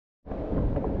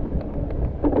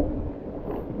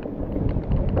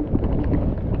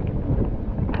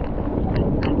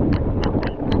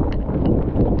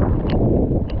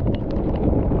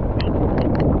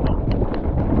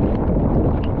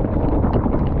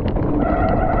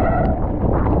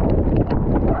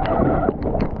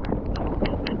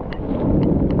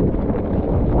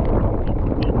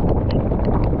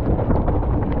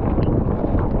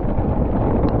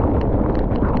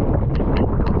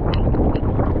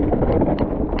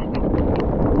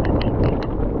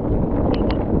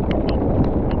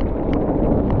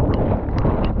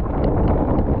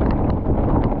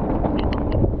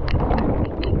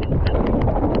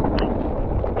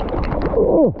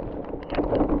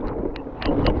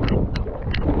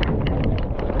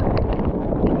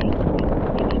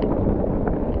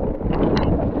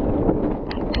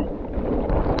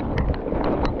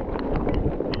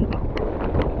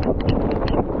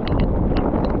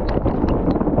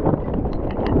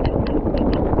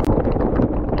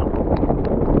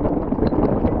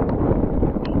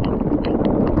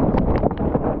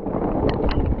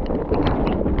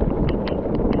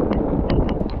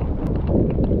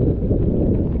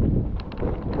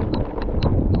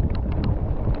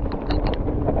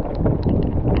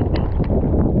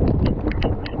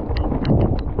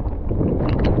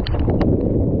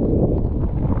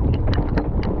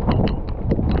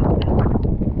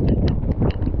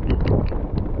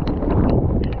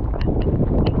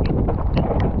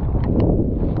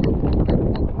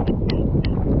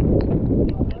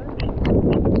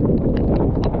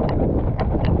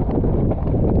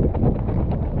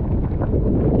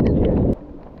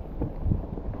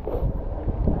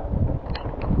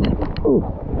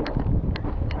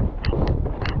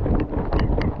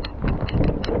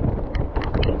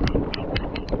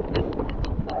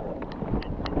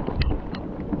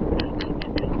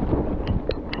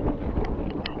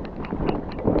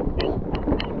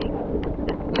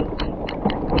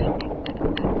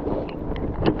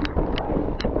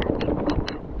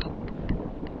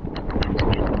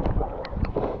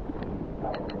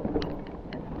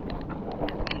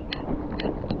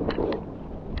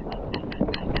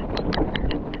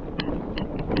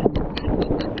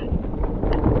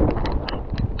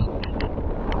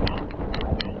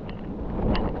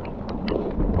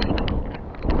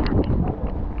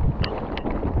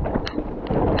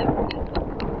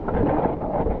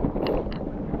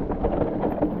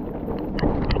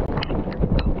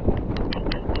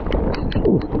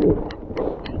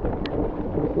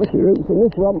Slicky roots in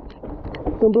this one.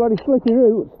 Some bloody slicky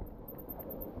roots.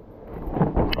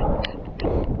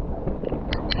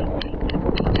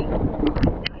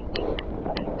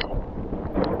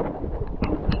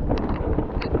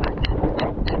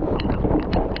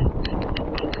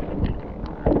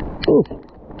 Ooh.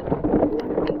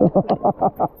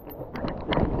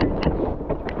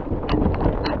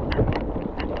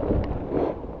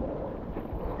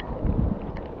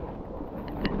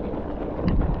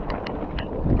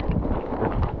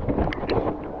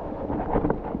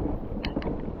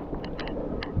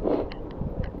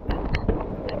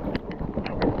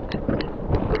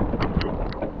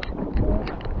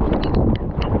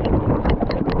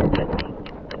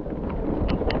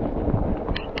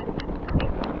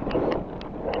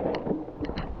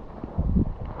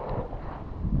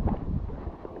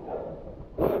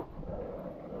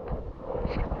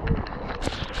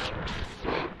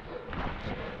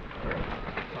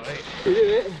 You do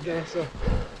it? Yeah, so.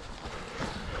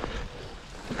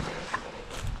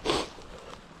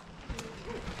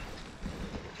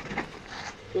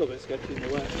 A little bit sketchy in the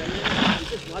way. You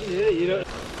just landed it, you know.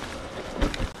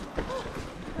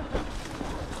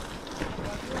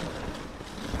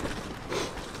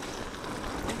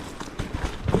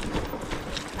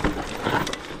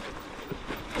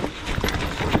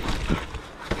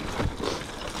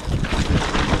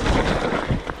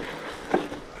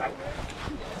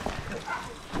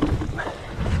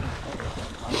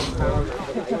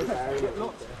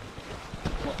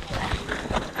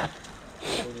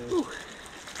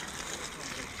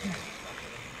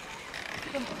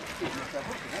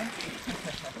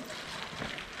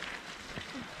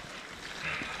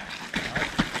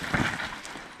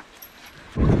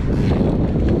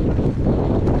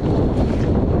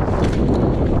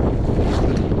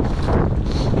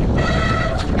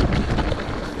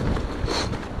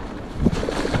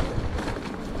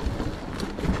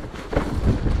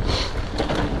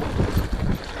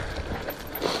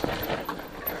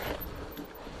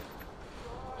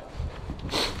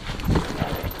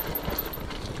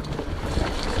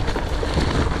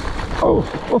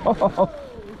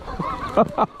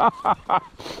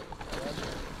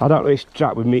 I don't know this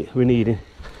strap we're needing.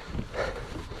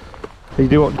 You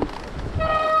do what?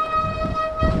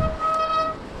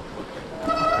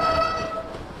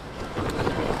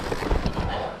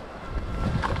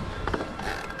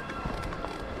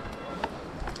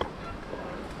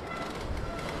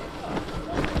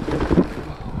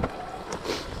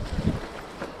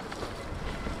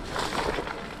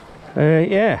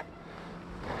 Yeah.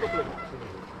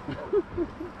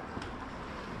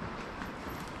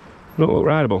 Don't look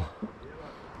rideable.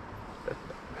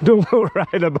 Don't look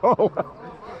rideable.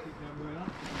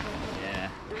 Yeah.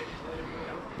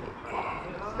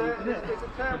 It's a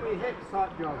term we hit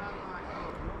type job.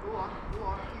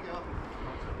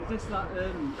 Is this that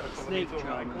snake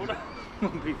charm?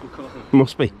 What people call it?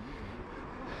 Must be.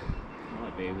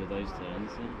 Might be with those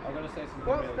turns. I'm going to say something.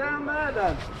 What's down there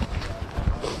then?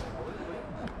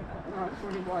 Right, it's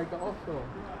wondering why I got off though.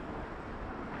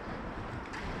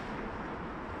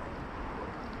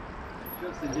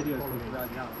 Just the videos coming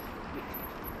right now.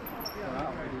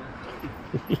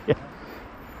 Yeah.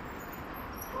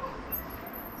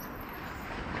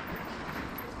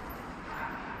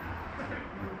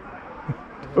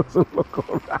 Doesn't look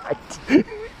alright.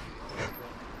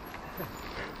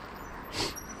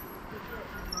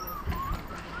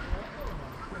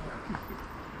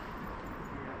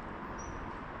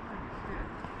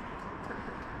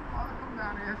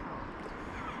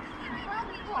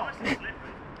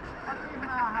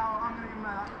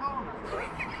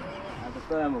 And the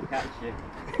firm will catch you.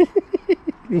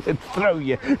 He'd throw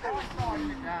you.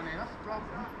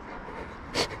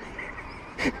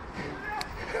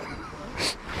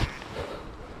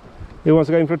 Who wants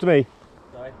to go in front of me?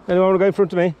 Sorry? Anyone want to go in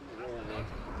front of me?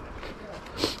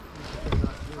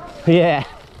 Yeah.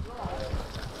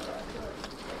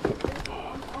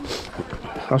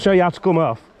 I'll show you how to come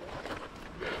off.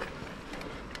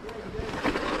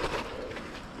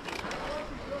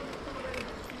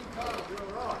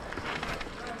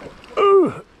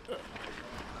 Ooh.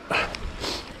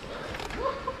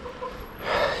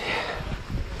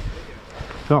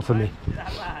 Not for me.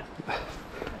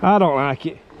 I don't like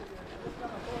it.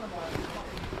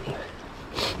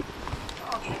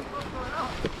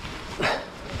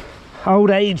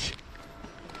 Old age.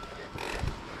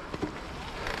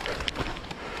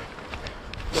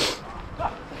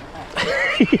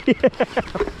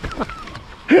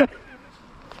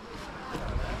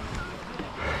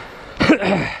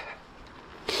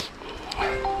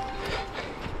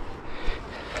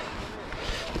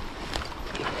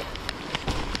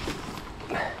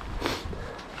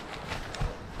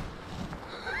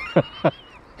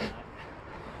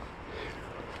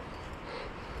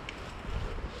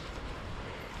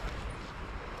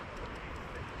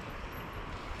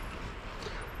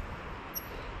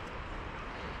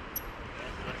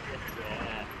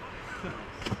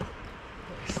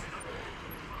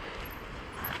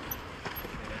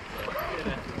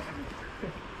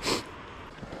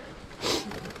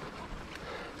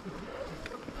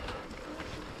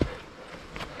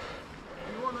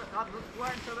 Wait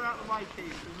until they're out of the way,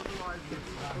 Keith, because otherwise you're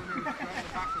running straight at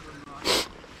the back of them, right?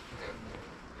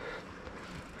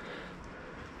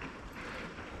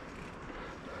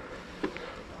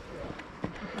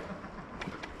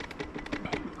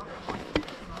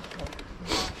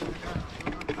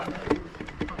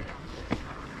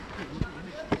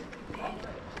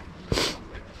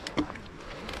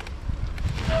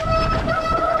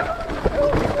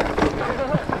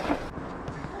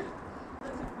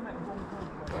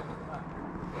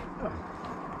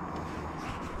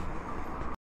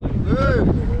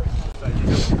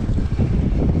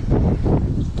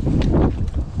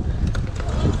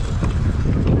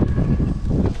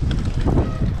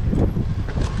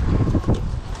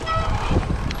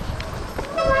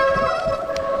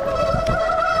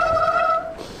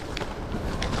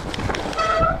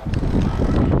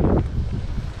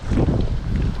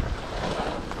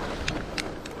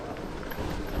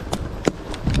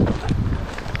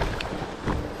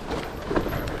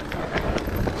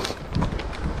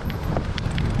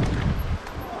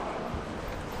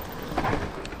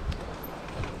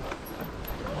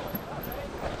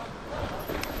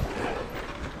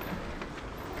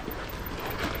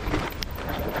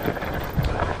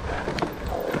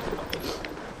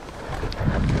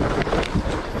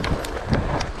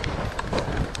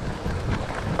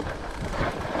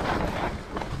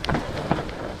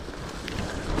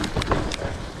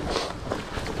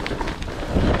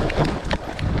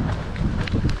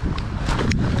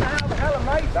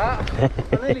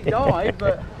 I nearly died,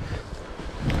 but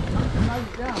I made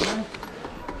it down, man.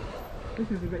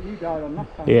 This is the bit you died on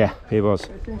last time. Yeah, it was.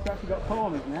 It seems to actually got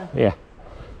corners now. Yeah.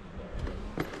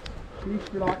 There used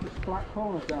to be like just flat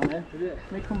corners down there. Is it?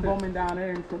 They come bombing down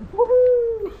here and come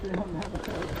woohoo! Straight on down the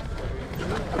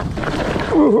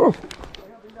road.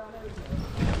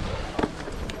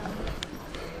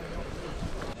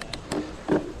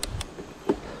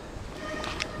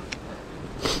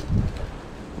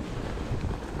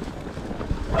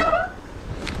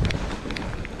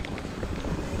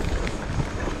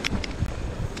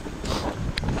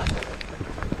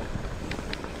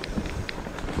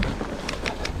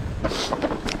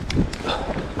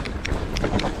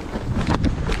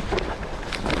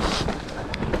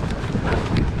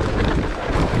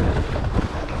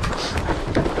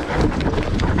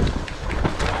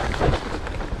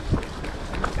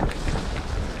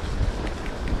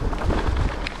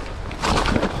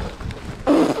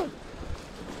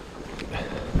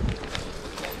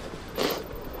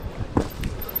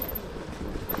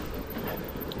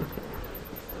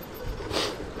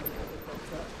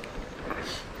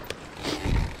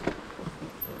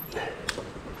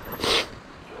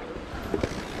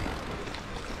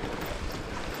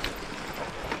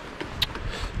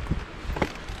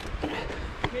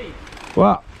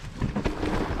 What?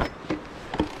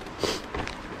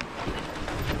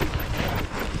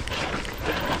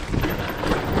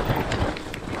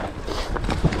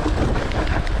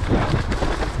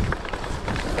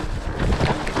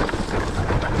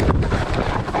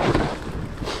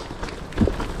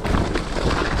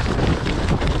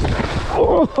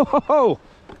 Oh,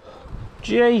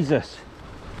 Jesus.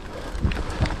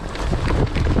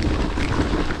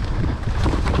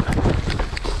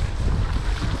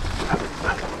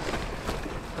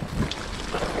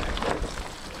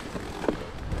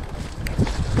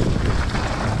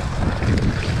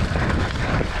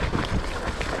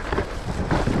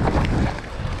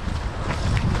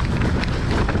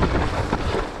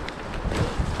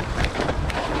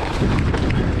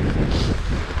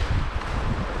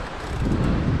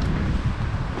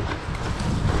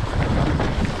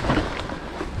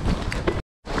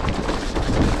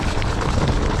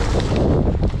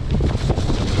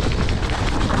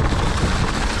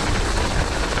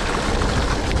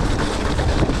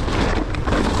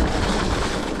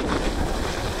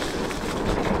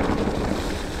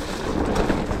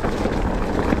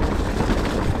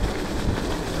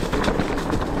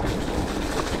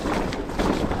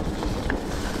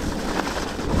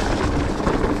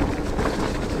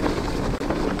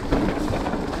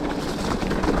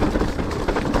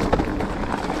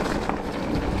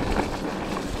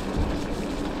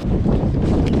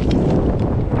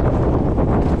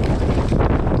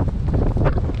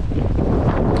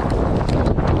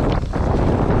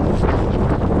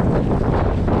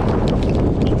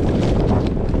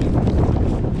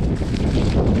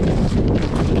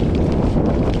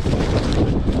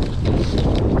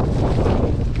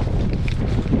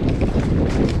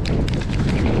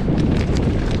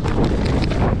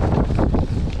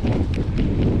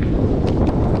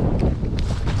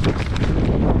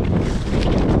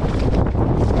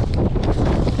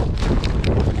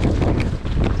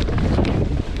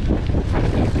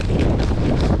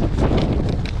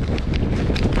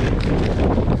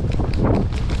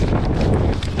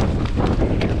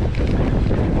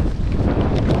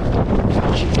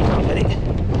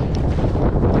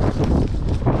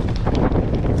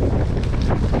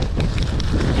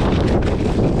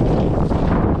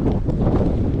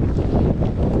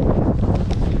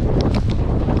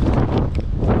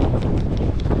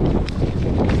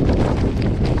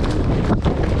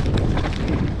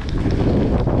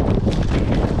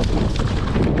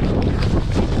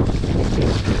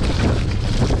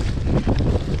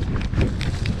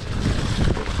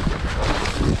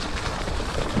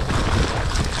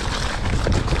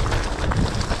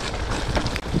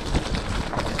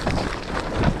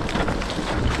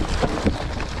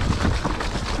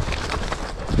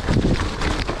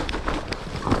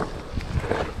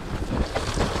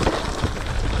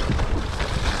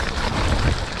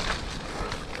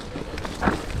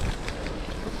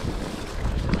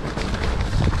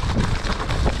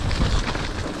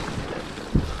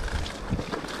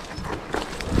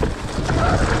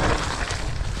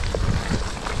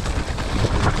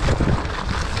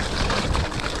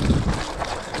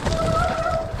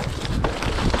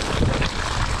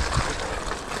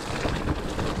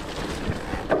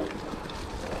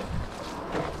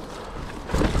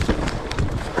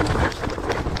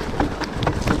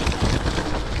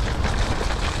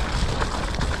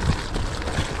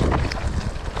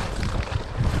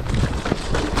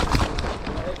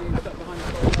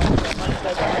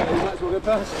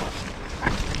 first.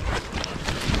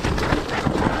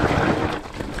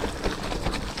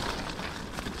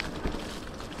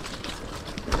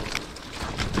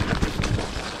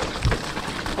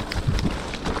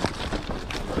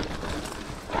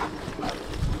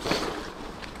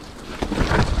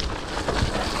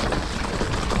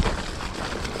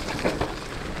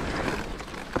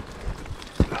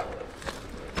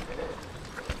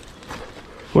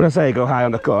 When I say go high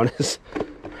on the corners.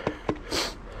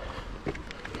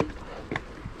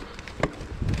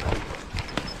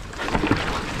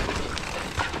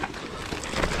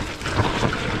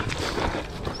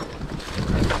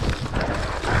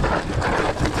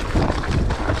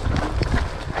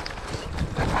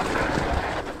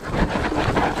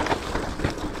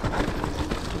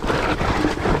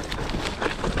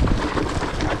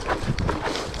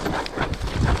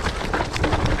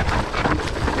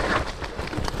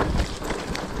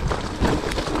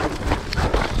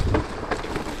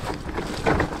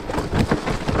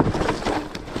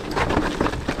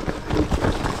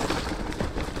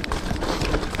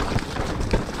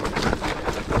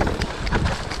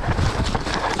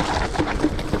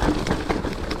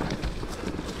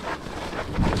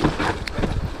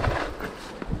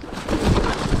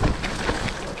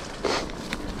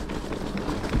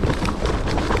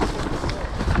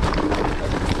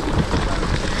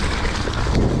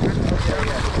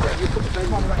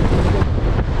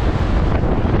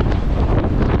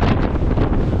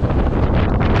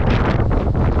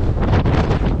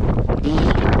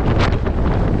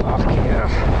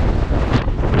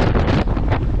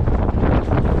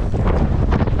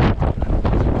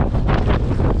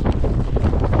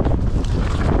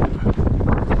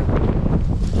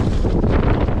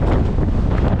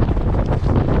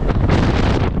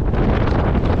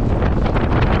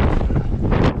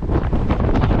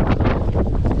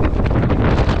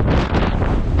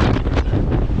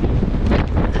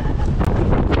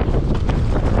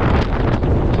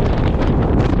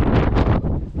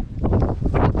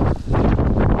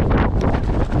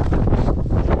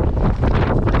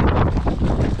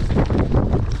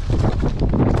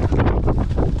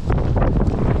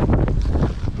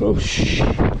 Oh shit.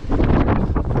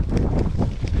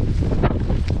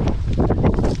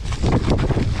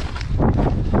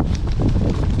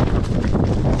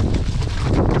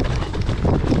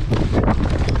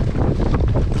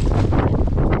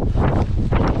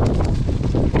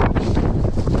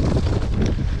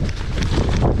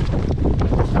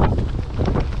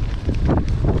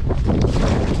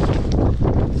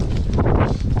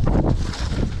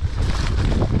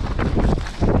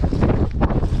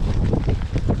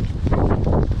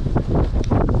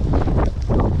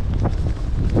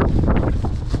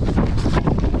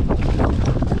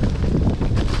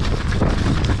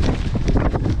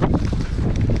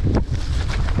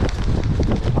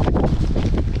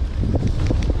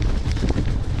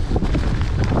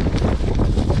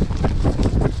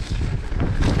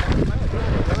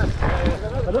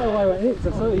 I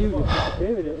saw you just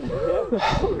disappearing it.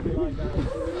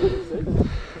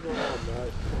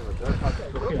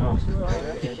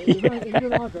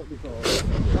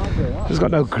 It's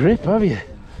got no grip, have you?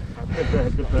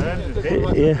 The burn,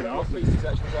 Yeah.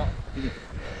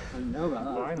 I know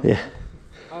about that. Yeah.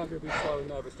 I'm going to be slow and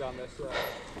nervous down this.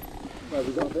 Where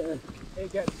we've got a bit of,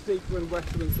 it gets steeper and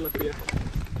wetter and slippier.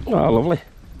 Oh, lovely.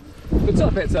 The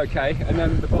top bit's okay, and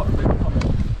then the bottom bit coming.